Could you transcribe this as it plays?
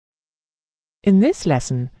In this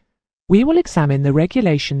lesson, we will examine the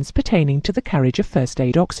regulations pertaining to the carriage of first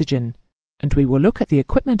aid oxygen, and we will look at the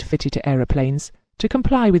equipment fitted to aeroplanes to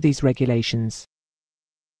comply with these regulations.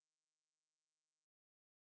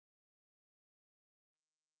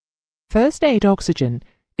 First aid oxygen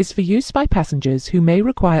is for use by passengers who may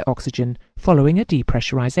require oxygen following a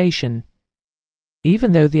depressurization,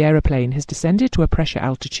 even though the aeroplane has descended to a pressure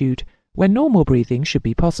altitude where normal breathing should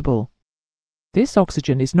be possible. This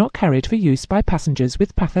oxygen is not carried for use by passengers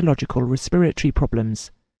with pathological respiratory problems.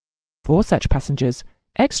 For such passengers,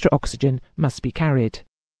 extra oxygen must be carried.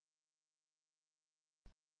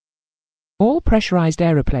 All pressurized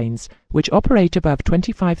aeroplanes which operate above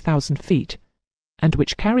 25,000 feet and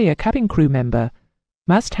which carry a cabin crew member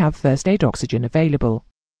must have first aid oxygen available.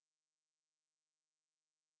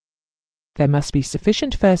 There must be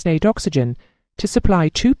sufficient first aid oxygen to supply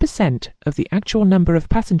 2% of the actual number of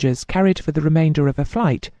passengers carried for the remainder of a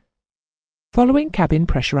flight, following cabin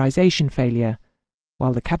pressurization failure,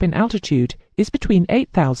 while the cabin altitude is between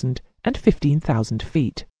 8,000 and 15,000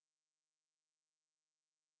 feet.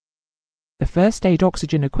 The first aid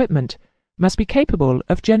oxygen equipment must be capable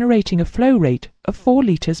of generating a flow rate of 4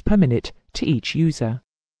 litres per minute to each user.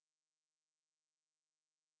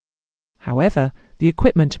 However, the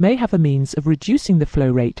equipment may have a means of reducing the flow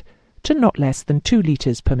rate to not less than 2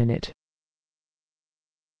 litres per minute.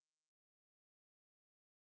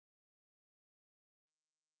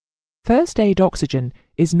 First aid oxygen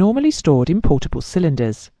is normally stored in portable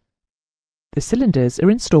cylinders. The cylinders are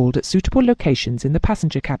installed at suitable locations in the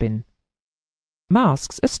passenger cabin.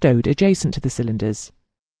 Masks are stowed adjacent to the cylinders.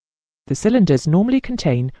 The cylinders normally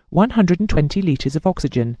contain 120 litres of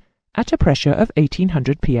oxygen at a pressure of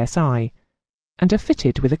 1800 psi and are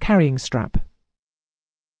fitted with a carrying strap.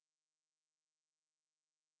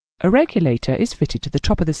 A regulator is fitted to the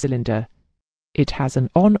top of the cylinder. It has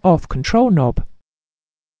an on-off control knob,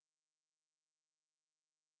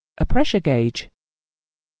 a pressure gauge,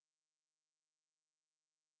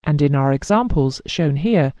 and in our examples shown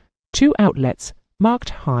here, 2 outlets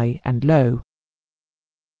marked high and low.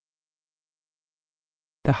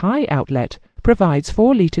 The high outlet provides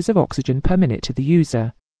 4 litres of oxygen per minute to the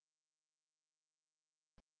user,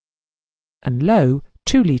 and low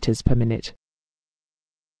 2 litres per minute.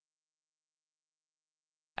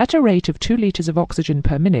 At a rate of 2 litres of oxygen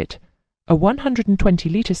per minute, a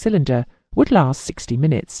 120-litre cylinder would last 60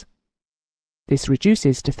 minutes. This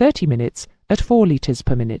reduces to 30 minutes at 4 litres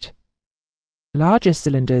per minute. Larger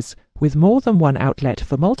cylinders with more than one outlet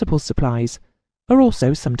for multiple supplies are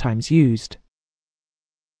also sometimes used.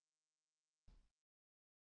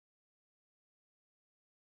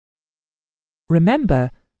 Remember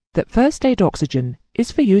that first aid oxygen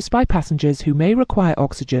is for use by passengers who may require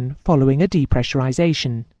oxygen following a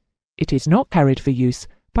depressurization. It is not carried for use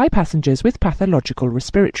by passengers with pathological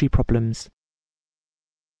respiratory problems.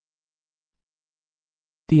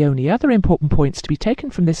 The only other important points to be taken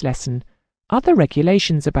from this lesson are the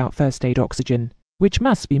regulations about first aid oxygen, which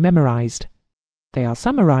must be memorized. They are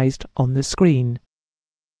summarized on the screen.